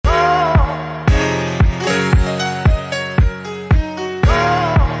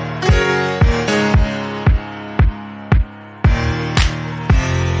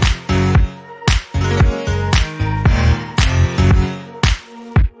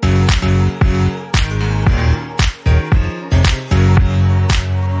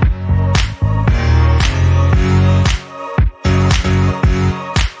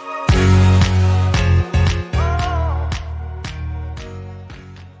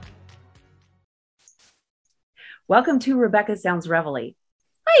Welcome to Rebecca Sounds Reveille.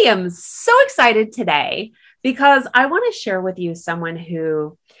 I am so excited today because I want to share with you someone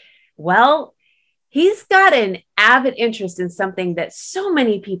who, well, he's got an avid interest in something that so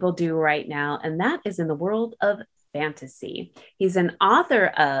many people do right now, and that is in the world of fantasy. He's an author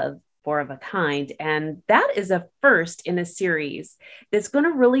of Four of a Kind, and that is a first in a series that's going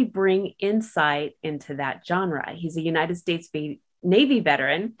to really bring insight into that genre. He's a United States Navy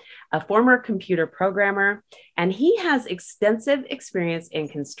veteran, a former computer programmer, and he has extensive experience in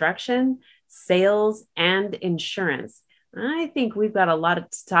construction, sales, and insurance. I think we've got a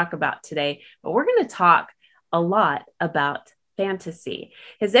lot to talk about today, but we're going to talk a lot about fantasy.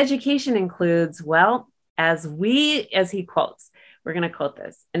 His education includes, well, as he quotes, we're going to quote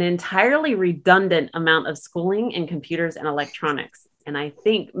this, an entirely redundant amount of schooling in computers and electronics. And I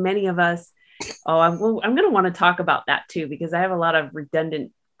think many of us, I'm going to want to talk about that too, because I have a lot of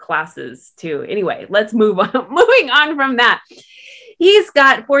redundant classes too. Anyway, let's move on. Moving on from that. He's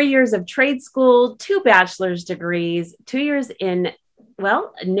got 4 years of trade school, 2 bachelor's degrees, 2 years in,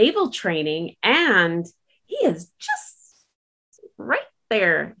 well, naval training, and he is just right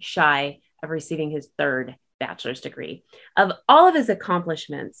there shy of receiving his third bachelor's degree. Of all of his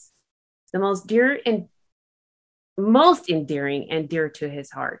accomplishments, the most endearing and dear to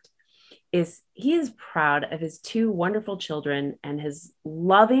his heart is he is proud of his 2 wonderful children and his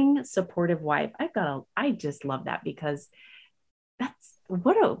loving, supportive wife. I just love that because that's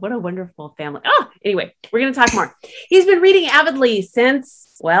what a wonderful family. Oh, anyway, we're going to talk more. He's been reading avidly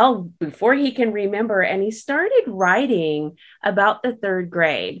since, well, before he can remember, and he started writing about the 3rd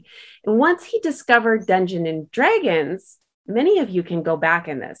grade. And once he discovered Dungeons and Dragons, many of you can go back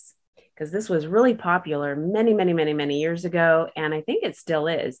in this because this was really popular many years ago, and I think it still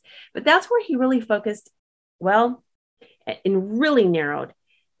is. But that's where he really focused, well, and really narrowed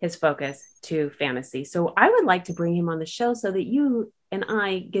his focus to fantasy. So I would like to bring him on the show so that you and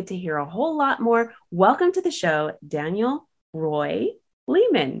I get to hear a whole lot more. Welcome to the show, Daniel Roy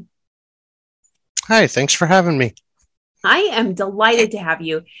Lehman. Hi, thanks for having me. I am delighted to have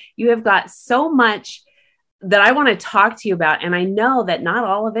you. You have got so much that I want to talk to you about, and I know that not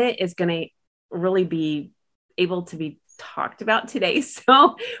all of it is going to really be able to be talked about today.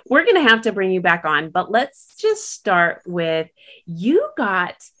 So we're going to have to bring you back on, but let's just start with you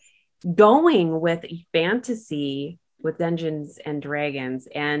got going with fantasy with Dungeons and Dragons.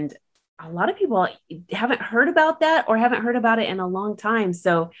 And a lot of people haven't heard about that or haven't heard about it in a long time.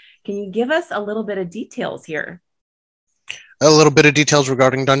 So can you give us a little bit of details here? A little bit of details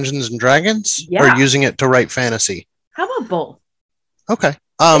regarding Dungeons and Dragons, or Yeah. using it to write fantasy. How about both? Okay.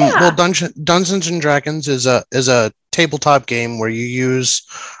 Well, Yeah. Dungeons and Dragons is a tabletop game where you use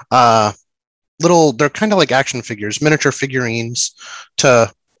uh they're kind of like action figures, miniature figurines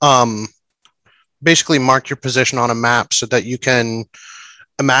to basically mark your position on a map so that you can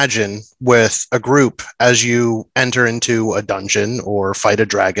imagine with a group as you enter into a dungeon or fight a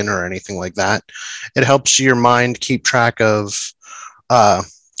dragon or anything like that. It helps your mind keep track of uh,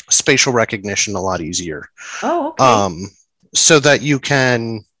 spatial recognition a lot easier. Oh, okay. Um, so that you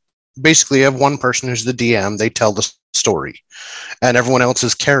can basically have one person who's the DM, they tell the story, and everyone else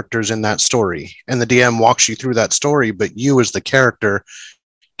is characters in that story. And the DM walks you through that story, but you, as the character,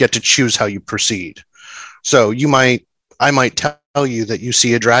 get to choose how you proceed. So I might tell you that you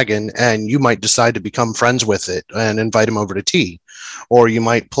see a dragon and you might decide to become friends with it and invite him over to tea. Or you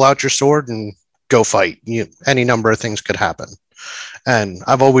might pull out your sword and go fight. Any number of things could happen. And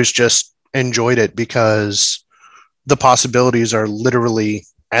I've always just enjoyed it because the possibilities are literally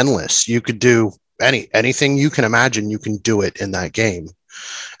endless. You could do anything you can imagine, you can do it in that game,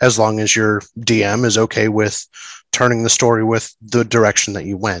 as long as your DM is okay with turning the story with the direction that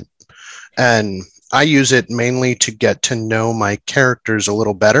you went. And I use it mainly to get to know my characters a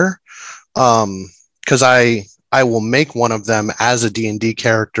little better, because I will make one of them as a D&D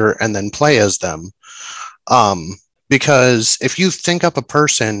character and then play as them. Um, because if you think up a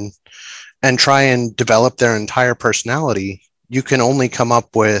person and try and develop their entire personality, you can only come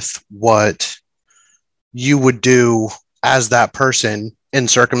up with what you would do as that person in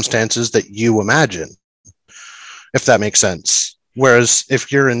circumstances that you imagine, if that makes sense. Whereas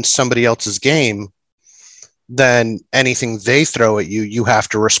if you're in somebody else's game, then anything they throw at you, you have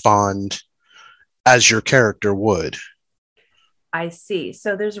to respond as your character would. I see.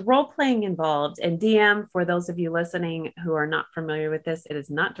 So there's role playing involved. And DM, for those of you listening who are not familiar with this, it is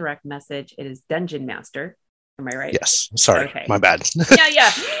not direct message, it is Dungeon Master. Am I right? Yes. Sorry. Okay. My bad.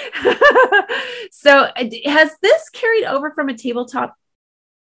 Yeah. So has this carried over from a tabletop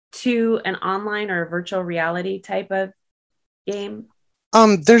to an online or a virtual reality type of game?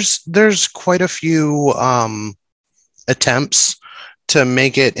 There's quite a few attempts to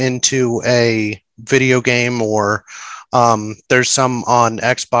make it into a video game, or there's some on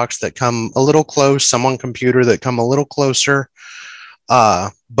Xbox that come a little close, some on computer that come a little closer.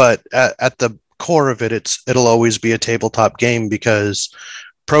 But at the core of it, it'll always be a tabletop game, because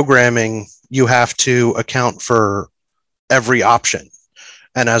programming, you have to account for every option.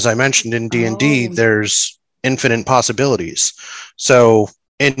 And as I mentioned, in D&D, Oh, there's infinite possibilities. So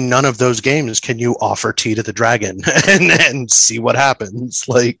in none of those games can you offer tea to the dragon and see what happens.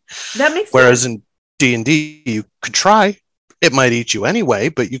 Like, that makes whereas sense. in D&D, you could try. It might eat you anyway,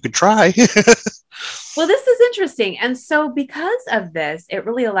 but you could try. Well, this is interesting. And so, because of this, it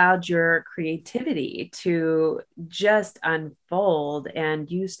really allowed your creativity to just unfold and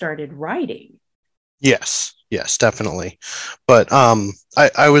you started writing. Yes, definitely. But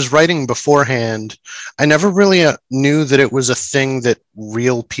I was writing beforehand. I never really knew that it was a thing that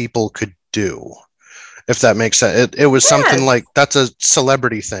real people could do, if that makes sense. It was something Yes. like, that's a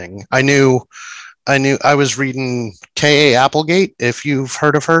celebrity thing. I was reading K.A. Applegate, if you've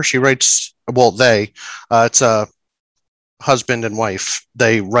heard of her. She writes, well, it's a husband and wife.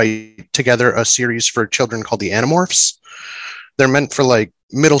 They write together a series for children called the Animorphs. They're meant for like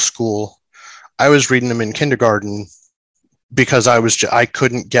middle school. I was reading them in kindergarten because I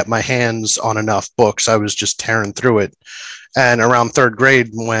couldn't get my hands on enough books. I was just tearing through it. And around third grade,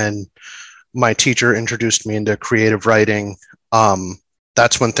 when my teacher introduced me into creative writing,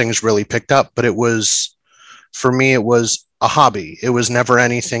 that's when things really picked up. But for me, it was a hobby. It was never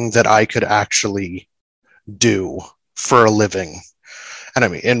anything that I could actually do for a living. And I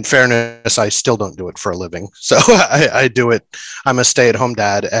mean, in fairness, I still don't do it for a living. So I do it. I'm a stay-at-home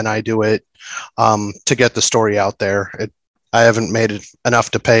dad, and I do it to get the story out there. I haven't made it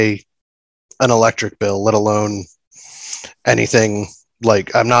enough to pay an electric bill, let alone anything.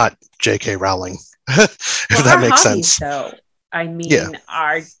 Like, I'm not J.K. Rowling, if Well, that our makes hobbies, sense. though, I Yeah, mean,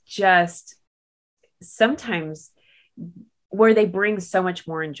 are just sometimes where they bring so much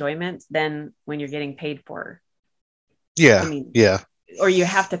more enjoyment than when you're getting paid for. I yeah, mean, yeah, or you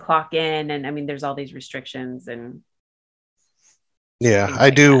have to clock in, and I mean, there's all these restrictions and yeah. things I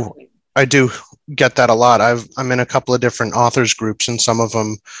like that. do. I do get that a lot. I'm in a couple of different authors groups, and some of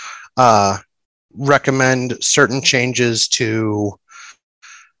them uh, recommend certain changes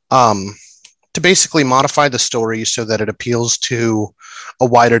um, to basically modify the story so that it appeals to a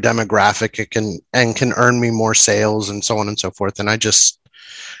wider demographic. It can earn me more sales, and so on and so forth. And I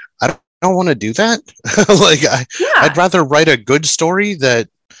don't want to do that. Like, I'd Yeah, rather write a good story that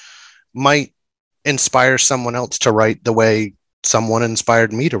might inspire someone else to write the way someone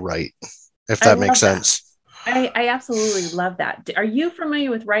inspired me to write, if I that makes love that. sense. I absolutely love that. Are you familiar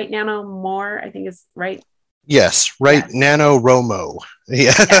with Right Nano More? I think it's right. Yes, right. Yes. Nano Romo,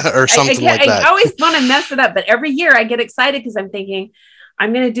 yeah, Yes. or something like I that. always want to mess it up, but every year I get excited because I'm thinking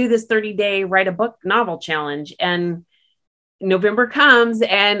I'm going to do this 30-day write a book novel challenge. And November comes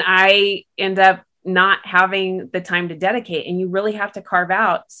and I end up not having the time to dedicate. And you really have to carve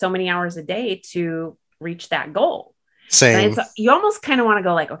out so many hours a day to reach that goal. And Same. it's, you almost kind of want to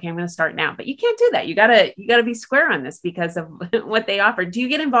go like, okay, I'm going to start now, but you can't do that. You gotta be square on this because of what they offer. Do you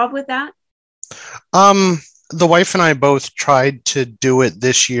get involved with that? Um, the wife and I both tried to do it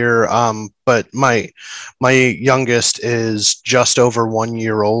this year, but my youngest is just over 1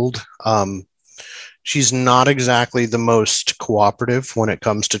 year old. She's not exactly the most cooperative when it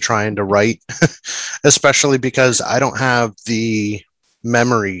comes to trying to write, especially because I don't have the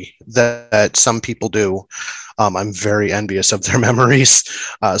memory that some people do. I'm very envious of their memories.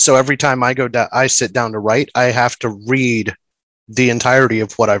 So every time I sit down to write, I have to read the entirety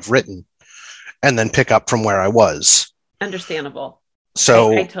of what I've written and then pick up from where I was. Understandable. I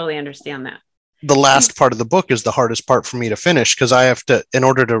So totally understand that. the See, last part of the book is the hardest part for me to finish, because in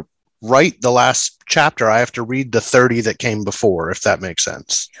order to write the last chapter, I have to read the 30 that came before, if that makes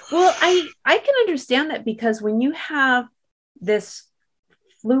sense. well, I can understand that because when you have this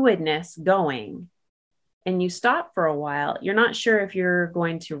fluidness going and you stop for a while, you're not sure if you're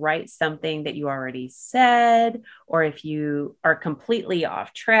going to write something that you already said or if you are completely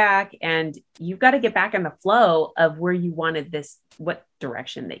off track, and you've got to get back in the flow of where you wanted this, what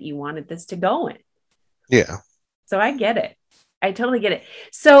direction that you wanted this to go in. Yeah. So I get it. I totally get it.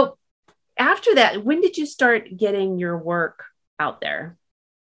 So after that, when did you start getting your work out there?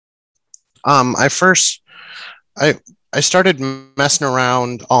 I first I I started messing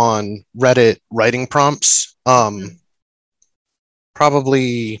around on Reddit writing prompts Mhm.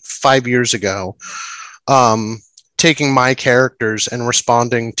 probably 5 years ago, um, taking my characters and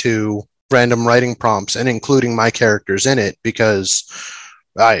responding to random writing prompts and including my characters in it, because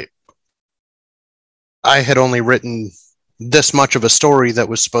I I had only written this much of a story that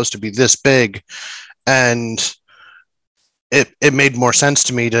was supposed to be this big, and it made more sense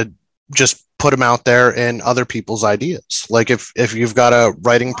to me to just put them out there in other people's ideas. Like if you've got a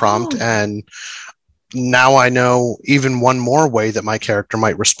writing prompt, Oh, and now I know even one more way that my character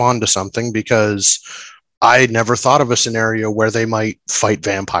might respond to something, because I never thought of a scenario where they might fight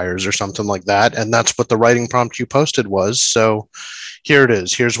vampires or something like that. And that's what the writing prompt you posted was. So here it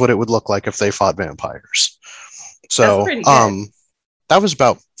is. Here's what it would look like if they fought vampires. that's So pretty good. that was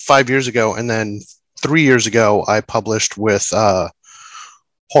about 5 years ago. And then 3 years ago, I published with a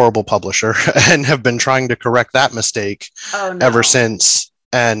horrible publisher and have been trying to correct that mistake Oh ever no. since.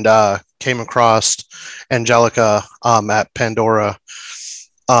 And came across Angelica at Pandora.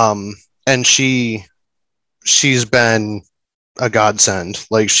 And she's been a godsend.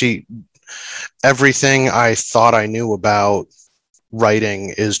 Like everything I thought I knew about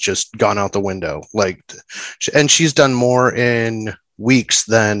writing is just gone out the window. Like, and she's done more in weeks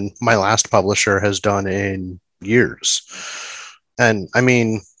than my last publisher has done in years. And I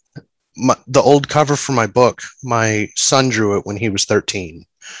mean, the old cover for my book, my son drew it when he was 13.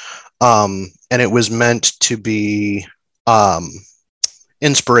 And it was meant to be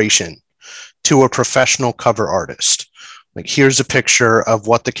inspiration to a professional cover artist. Like, here's a picture of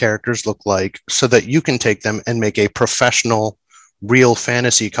what the characters look like so that you can take them and make a professional, real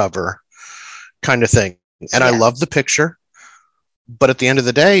fantasy cover kind of thing. And I love Yes. the picture, but at the end of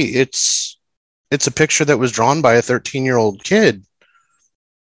the day, it's a picture that was drawn by a 13-year-old kid.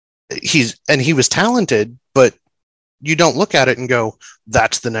 He was talented, but you don't look at it and go,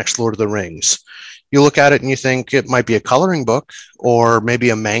 that's the next Lord of the Rings. You look at it and you think it might be a coloring book or maybe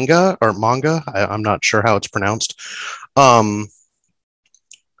a manga or manga. I'm not sure how it's pronounced. Um,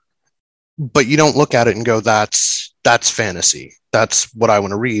 but you don't look at it and go, that's fantasy. That's what I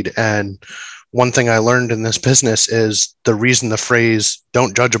want to read. And one thing I learned in this business is the reason the phrase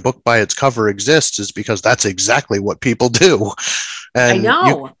 "don't judge a book by its cover" exists is because that's exactly what people do. I And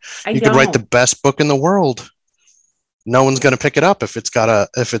know. I you could write the know. best book in the world. No one's going to pick it up if it's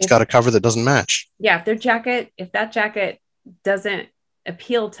If got a cover that doesn't match. yeah, if that jacket doesn't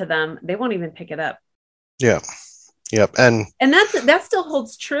appeal to them, they won't even pick it up. Yeah. Yep. And And that still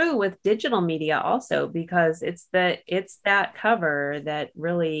holds true with digital media also, because it's that cover that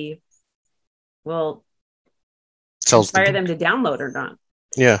really will sells the inspire them book. to download or not.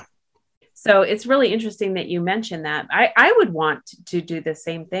 Yeah. So it's really interesting that you mentioned that. I would want to do the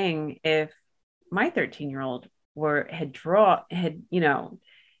same thing if my 13-year-old were had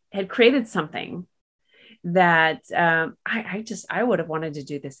had created something that I would have wanted to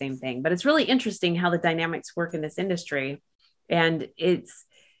do the same thing. But it's really interesting how the dynamics work in this industry, and it's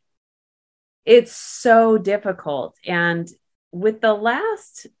so difficult. And with the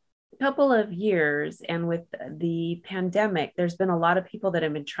last couple of years and with the pandemic, there's been a lot of people that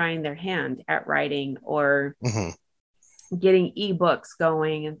have been trying their hand at writing or Mm-hmm. getting ebooks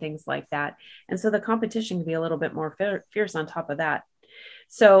going and things like that. And so the competition can be a little bit more fierce on top of that.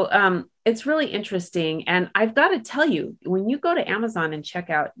 So it's really interesting. And I've got to tell you, when you go to Amazon and check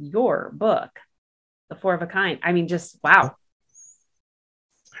out your book, The Four of a Kind, I mean, just wow.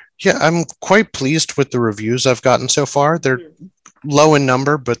 Yeah, I'm quite pleased with the reviews I've gotten so far. They're Mm-hmm. low in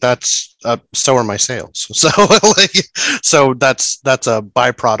number, but that's so are my sales. So like, so that's a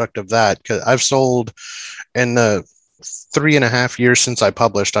byproduct of that. Because I've sold in the 3.5 years since I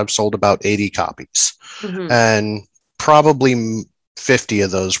published, I've sold about 80 copies, Mm-hmm. and probably 50 of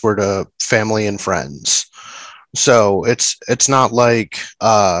those were to family and friends. So it's not like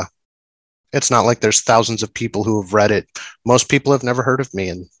there's thousands of people who have read it. Most people have never heard of me,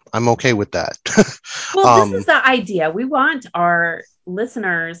 and I'm okay with that. Well, this is um, the idea. We want our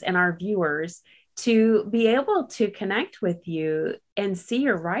listeners and our viewers to be able to connect with you and see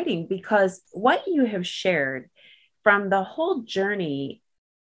your writing, because what you have shared from the whole journey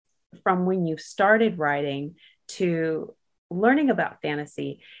from when you started writing to learning about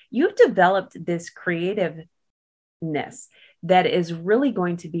fantasy, you've developed this creativeness that is really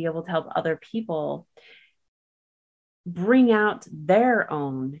going to be able to help other people bring out their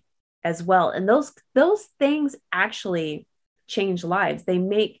own as well. And those things actually change lives. They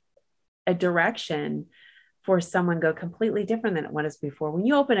make a direction for someone go completely different than it was before. When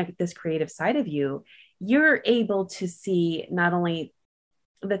you open up this creative side of you, you're able to see not only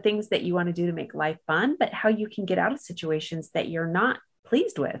the things that you want to do to make life fun, but how you can get out of situations that you're not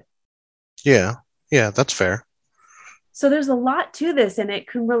pleased with. yeah, yeah, that's fair. So there's a lot to this, and it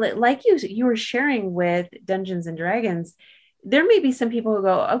can really, like you were sharing with Dungeons and Dragons, there may be some people who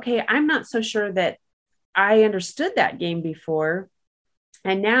go, okay, I'm not so sure that I understood that game before,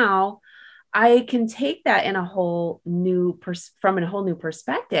 and now I can take that in a whole new from a whole new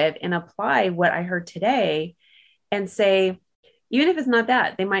perspective and apply what I heard today and say, even if it's not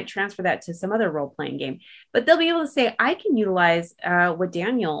that, they might transfer that to some other role playing game, but they'll be able to say, I can utilize what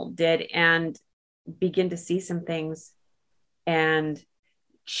Daniel did and begin to see some things and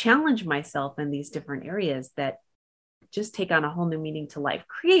challenge myself in these different areas that just take on a whole new meaning to life.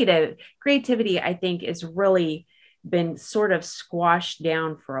 Creativity, I think, is really been sort of squashed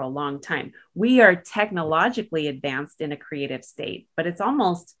down for a long time. We are technologically advanced in a creative state, but it's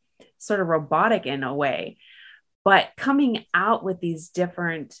almost sort of robotic in a way. But coming out with these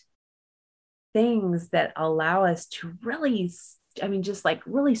different things that allow us to really, I mean, just like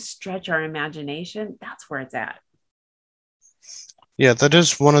really stretch our imagination, that's where it's at. Yeah, that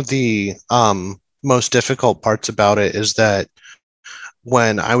is one of the most difficult parts about it, is that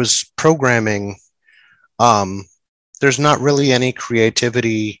when I was programming, um, there's not really any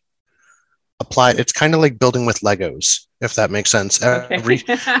creativity applied. It's kind of like building with Legos, if that makes sense. Okay.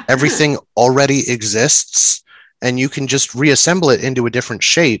 Everything already exists, and you can just reassemble it into a different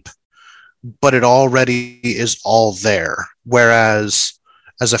shape, but it already is all there. Whereas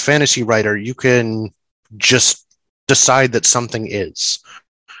as a fantasy writer, you can just decide that something is.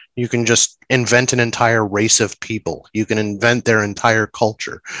 You can just invent an entire race of people. You can invent their entire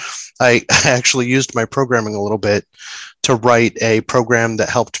culture. I actually used my programming a little bit to write a program that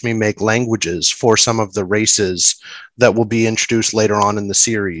helped me make languages for some of the races that will be introduced later on in the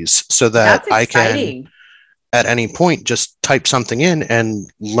series, so that That's I can, exciting. at any point, just type something in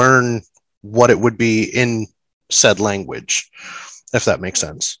and learn what it would be in said language, if that makes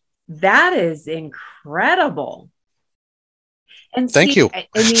sense. That is incredible. And Thank see, you. I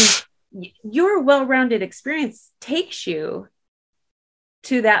mean, your well-rounded experience takes you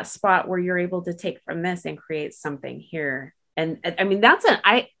to that spot where you're able to take from this and create something here. And I mean,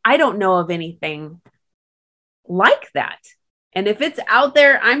 I don't know of anything like that. And if it's out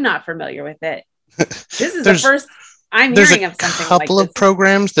there, I'm not familiar with it. This is the first I'm there's hearing a of something like couple this. of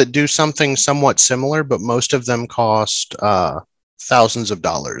programs that do something somewhat similar, but most of them cost thousands of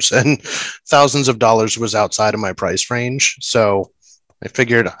dollars, and thousands of dollars was outside of my price range. So I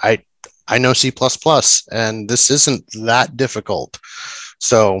figured I know C++, and this isn't that difficult.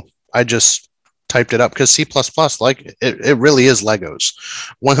 So I just typed it up, because C++, like it really is Legos.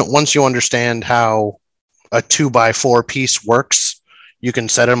 Once you understand how a 2x4 piece works, you can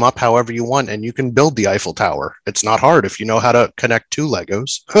set them up however you want, and you can build the Eiffel Tower. It's not hard if you know how to connect two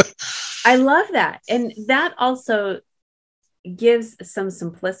Legos. I love that. And that also gives some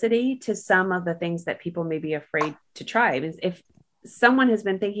simplicity to some of the things that people may be afraid to try. If someone has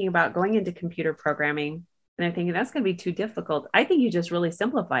been thinking about going into computer programming and they're thinking that's going to be too difficult, I think you just really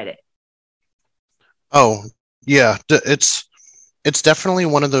simplified it. Oh, yeah, it's definitely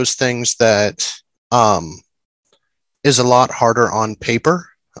one of those things that um, is a lot harder on paper.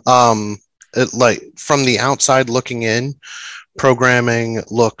 Like from the outside looking in, programming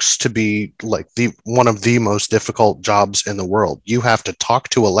looks to be like the one of the most difficult jobs in the world. You have to talk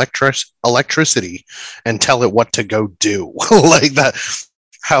to electricity and tell it what to go do. Like that.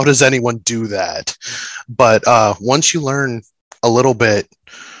 How does anyone do that? But once you learn a little bit,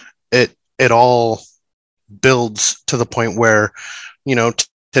 it all builds to the point where,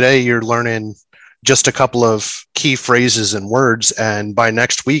 today you're learning just a couple of key phrases and words, and by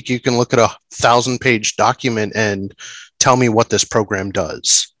next week you can look at 1,000-page document and tell me what this program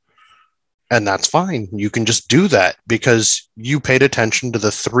does. And that's fine. You can just do that because you paid attention to the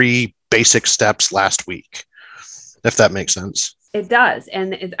 3 basic steps last week, if that makes sense. It does.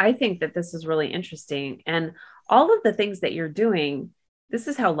 And I think that this is really interesting. And all of the things that you're doing, this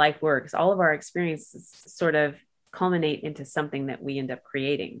is how life works. All of our experiences sort of culminate into something that we end up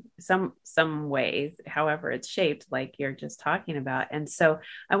creating some ways, however it's shaped, like you're just talking about. And so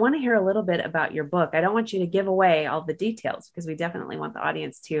I want to hear a little bit about your book. I don't want you to give away all the details, because we definitely want the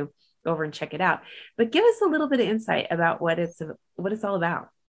audience to go over and check it out, but give us a little bit of insight about what it's all about.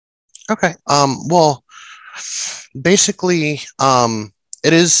 Okay. Well, basically,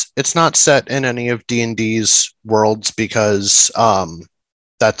 it's not set in any of D&D's worlds, because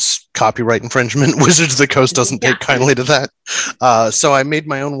that's copyright infringement. Wizards of the Coast doesn't take kindly to that. So I made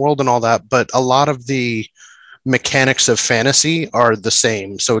my own world and all that, but a lot of the mechanics of fantasy are the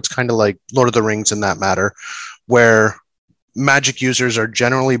same. So it's kind of like Lord of the Rings in that matter, where magic users are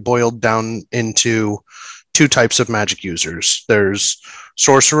generally boiled down into 2 types of magic users. There's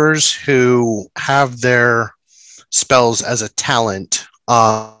sorcerers who have their spells as a talent.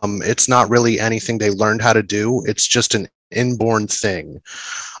 It's not really anything they learned how to do. It's just an inborn thing.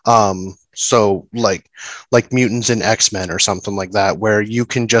 So like mutants in X-Men or something like that, where you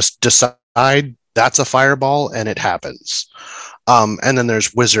can just decide guide, that's a fireball and it happens. And then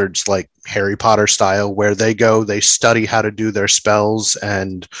there's wizards like Harry Potter style, where they go, they study how to do their spells,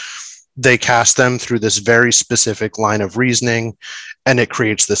 and they cast them through this very specific line of reasoning, and it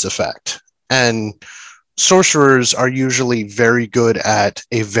creates this effect. And sorcerers are usually very good at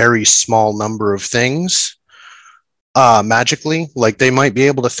a very small number of things magically. Like they might be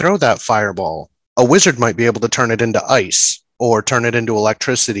able to throw that fireball. A wizard might be able to turn it into ice or turn it into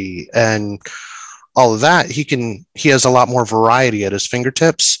electricity and all of that. He has a lot more variety at his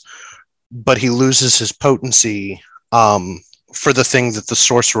fingertips, but he loses his potency for the thing that the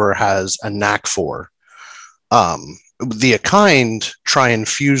sorcerer has a knack for. The Akind try and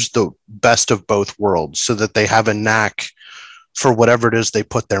fuse the best of both worlds so that they have a knack for whatever it is they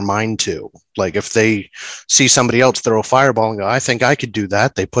put their mind to. Like if they see somebody else throw a fireball and go, I think I could do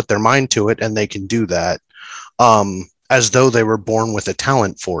that, they put their mind to it and they can do that, as though they were born with a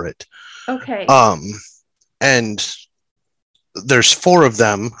talent for it. Okay. And there's four of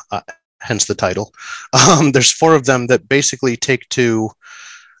them, hence the title. There's four of them that basically take to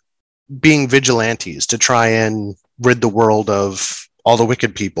being vigilantes to try and rid the world of all the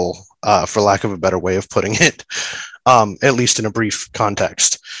wicked people, for lack of a better way of putting it, at least in a brief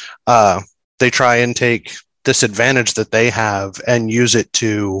context. They try and take this advantage that they have and use it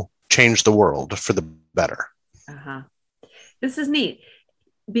to change the world for the better. Uh-huh. This is neat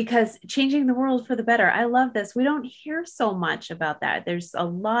because changing the world for the better. I love this. We don't hear so much about that. There's a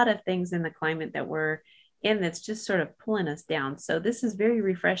lot of things in the climate that we're in that's just sort of pulling us down. So this is very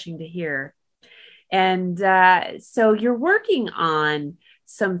refreshing to hear. And so you're working on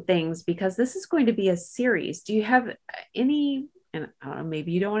some things because this is going to be a series. Do you have any, and I don't know,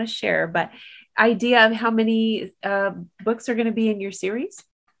 maybe you don't want to share, but idea of how many books are going to be in your series?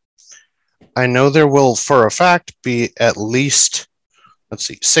 I know there will, for a fact, be at least,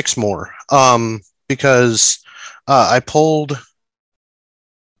 6 more. Because I pulled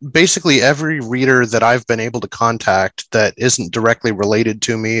basically every reader that I've been able to contact that isn't directly related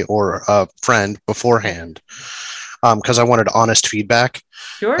to me or a friend beforehand, because I wanted honest feedback.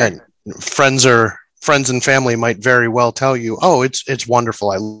 Sure. And friends and family might very well tell you, "Oh, it's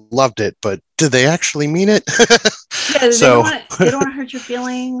wonderful. I loved it," but did they actually mean it? Yeah, they don't want to hurt your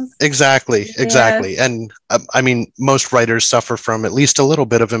feelings. Exactly. And I mean, most writers suffer from at least a little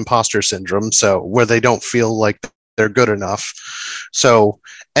bit of imposter syndrome, so where they don't feel like they're good enough. So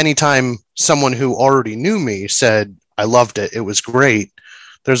anytime someone who already knew me said, I loved it, it was great,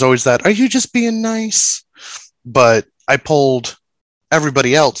 there's always that, are you just being nice? But I pulled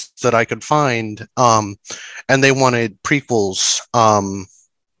everybody else that I could find, and they wanted prequels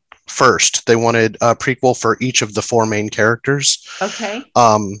first. They wanted a prequel for each of the 4 main characters. Okay.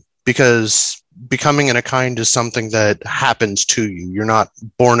 Because becoming an Akind is something that happens to you. You're not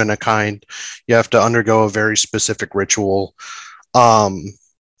born an Akind. You have to undergo a very specific ritual. And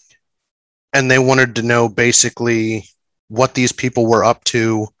they wanted to know basically what these people were up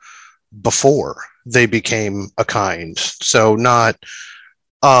to before they became Akind. So not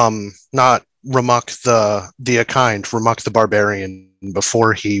Ramuk the Akind, Ramuk the Barbarian,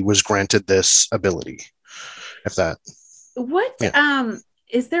 before he was granted this ability. If that. What,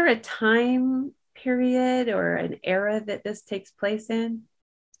 is there a time period or an era that this takes place in?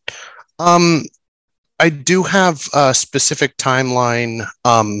 I do have a specific timeline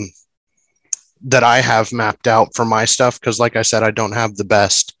that I have mapped out for my stuff, because like I said, I don't have the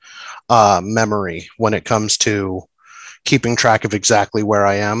best memory when it comes to keeping track of exactly where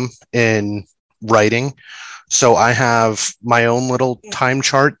I am in writing. So I have my own little time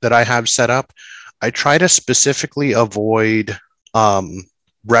chart that I have set up. I try to specifically avoid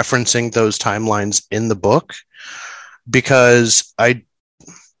referencing those timelines in the book, because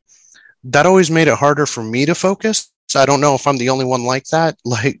that always made it harder for me to focus. I don't know if I'm the only one like that.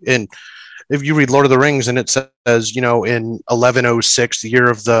 Like, and if you read Lord of the Rings and it says, in 1106, the year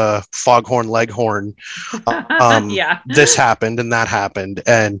of the foghorn leghorn, Yeah, this happened and that happened.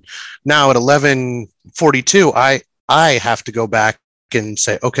 And now at 1142, I have to go back and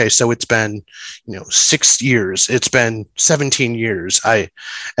say, okay, so it's been, 6 years, it's been 17 years. And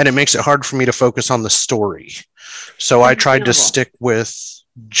it makes it hard for me to focus on the story. So I tried to stick with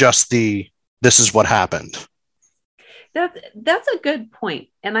just this is what happened. That's a good point.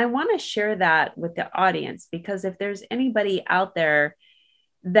 And I want to share that with the audience, because if there's anybody out there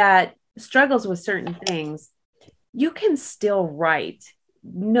that struggles with certain things, you can still write.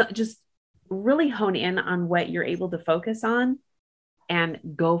 No, just really hone in on what you're able to focus on and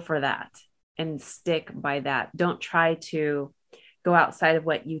go for that and stick by that. Don't try to go outside of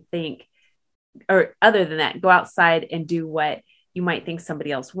what you think, or other than that, go outside and do what you might think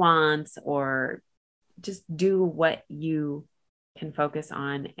somebody else wants, or just do what you can focus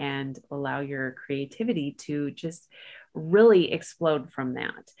on and allow your creativity to just really explode from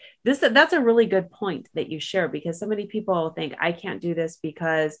that. That's a really good point that you share, because so many people think I can't do this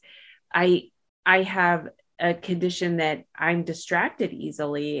because I I have a condition that I'm distracted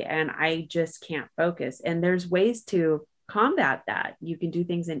easily and I just can't focus. And there's ways to combat that. You can do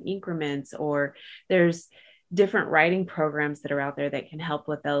things in increments, or there's different writing programs that are out there that can help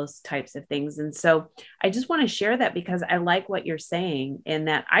with those types of things. And so I just want to share that because I like what you're saying, and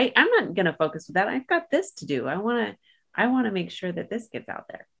that I'm not going to focus with that. I've got this to do. I want to make sure that this gets out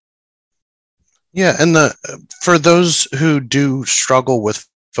there. Yeah, and the for those who do struggle with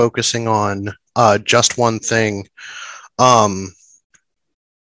focusing on just one thing, um,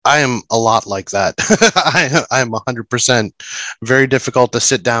 I am a lot like that. I am 100% very difficult to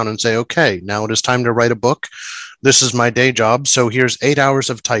sit down and say, okay, now it is time to write a book. This is my day job, so here's 8 hours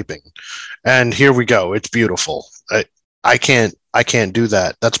of typing, and here we go. It's beautiful. I can't do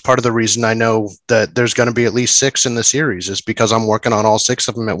that. That's part of the reason I know that there's going to be at least six in the series, is because I'm working on all six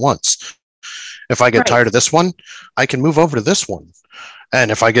of them at once. If I get Right. tired of this one, I can move over to this one. And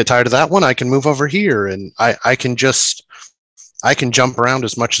if I get tired of that one, I can move over here. And I can jump around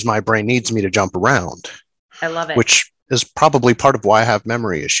as much as my brain needs me to jump around, I love it. which is probably part of why I have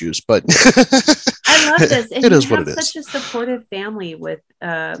memory issues, but I love this. And it you is what have it is. such a supportive family with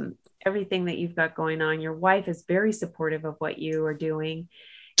everything that you've got going on. Your wife is very supportive of what you are doing.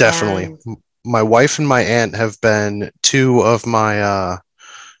 Definitely. And My wife and my aunt have been two of my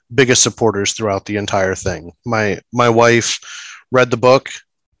biggest supporters throughout the entire thing. My wife read the book,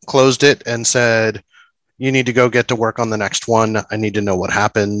 closed it, and said, "You need to go get to work on the next one. I need to know what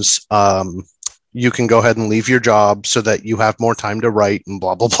happens. You can go ahead and leave your job so that you have more time to write," and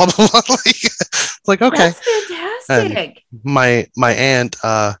blah blah blah blah blah. Like okay. that's And fantastic. my aunt,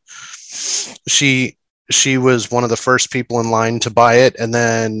 she she was one of the first people in line to buy it, and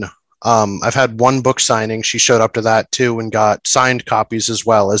then I've had one book signing. She showed up to that too and got signed copies as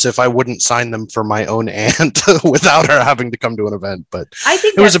well, as if I wouldn't sign them for my own aunt without her having to come to an event. But I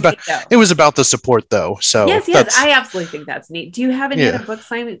think it was that's about neat, though. it was about the support though. So Yes, yes, that's I absolutely think that's neat. Do you have any other yeah. book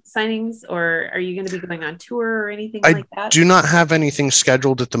signings, or are you going to be going on tour or anything I like that? do not have anything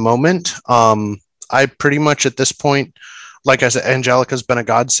scheduled at the moment. I pretty much at this point, like I said, Angelica's been a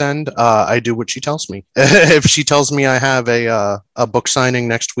godsend. I do what she tells me. If she tells me I have a book signing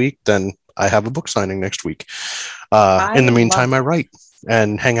next week, then I have a book signing next week. In I the love meantime, I this. write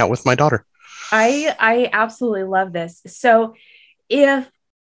and hang out with my daughter. I absolutely love this. So if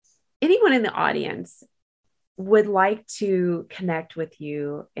anyone in the audience would like to connect with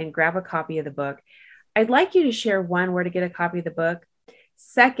you and grab a copy of the book, I'd like you to share, one, where to get a copy of the book.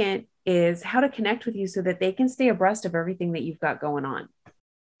 Second is how to connect with you so that they can stay abreast of everything that you've got going on.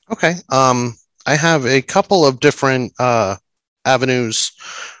 Okay. I have a couple of different avenues.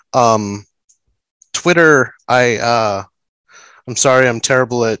 Um, Twitter. I'm sorry, I'm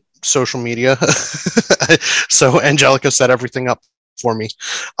terrible at social media. So Angelica set everything up for me.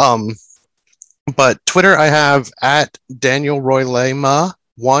 Um, but Twitter, I have at Daniel Roy Lema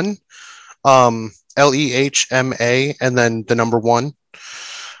one, Lehma, and then the number one.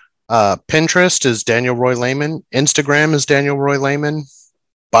 Pinterest is Daniel Roy Lehman. Instagram is Daniel Roy Lehman.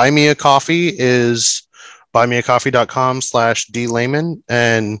 Buy Me a Coffee is buymeacoffee.com/D Lehman.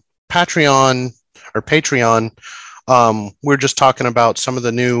 And Patreon, we're just talking about some of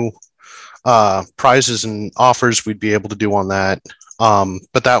the new prizes and offers we'd be able to do on that.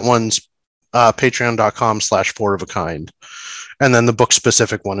 But that one's patreon.com/four of a kind. And then the book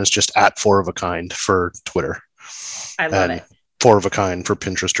specific one is just at four of a kind for Twitter, I love and it. four of a kind for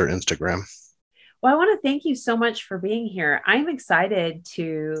Pinterest or Instagram. Well, I want to thank you so much for being here. I'm excited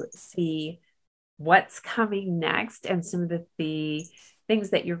to see what's coming next and some of the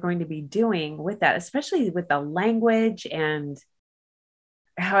things that you're going to be doing with that, especially with the language and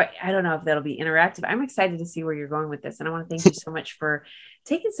how, I don't know if that'll be interactive. I'm excited to see where you're going with this. And I want to thank you so much for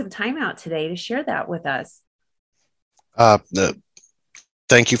taking some time out today to share that with us. Uh,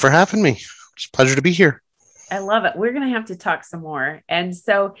 Thank you for having me. It's a pleasure to be here. I love it. We're going to have to talk some more. And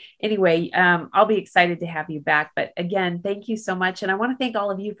so, anyway, I'll be excited to have you back. But again, thank you so much. And I want to thank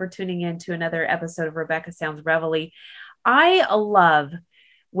all of you for tuning in to another episode of Rebecca Sounds Reveille. I love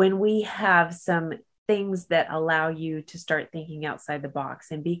when we have some things that allow you to start thinking outside the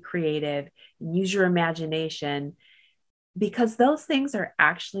box and be creative and use your imagination, because those things are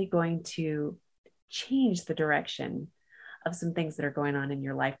actually going to change the direction of some things that are going on in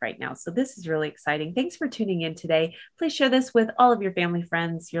your life right now. So this is really exciting. Thanks for tuning in today. Please share this with all of your family,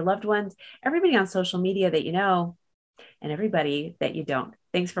 friends, your loved ones, everybody on social media that you know. and everybody that you don't.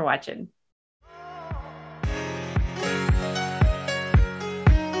 Thanks for watching.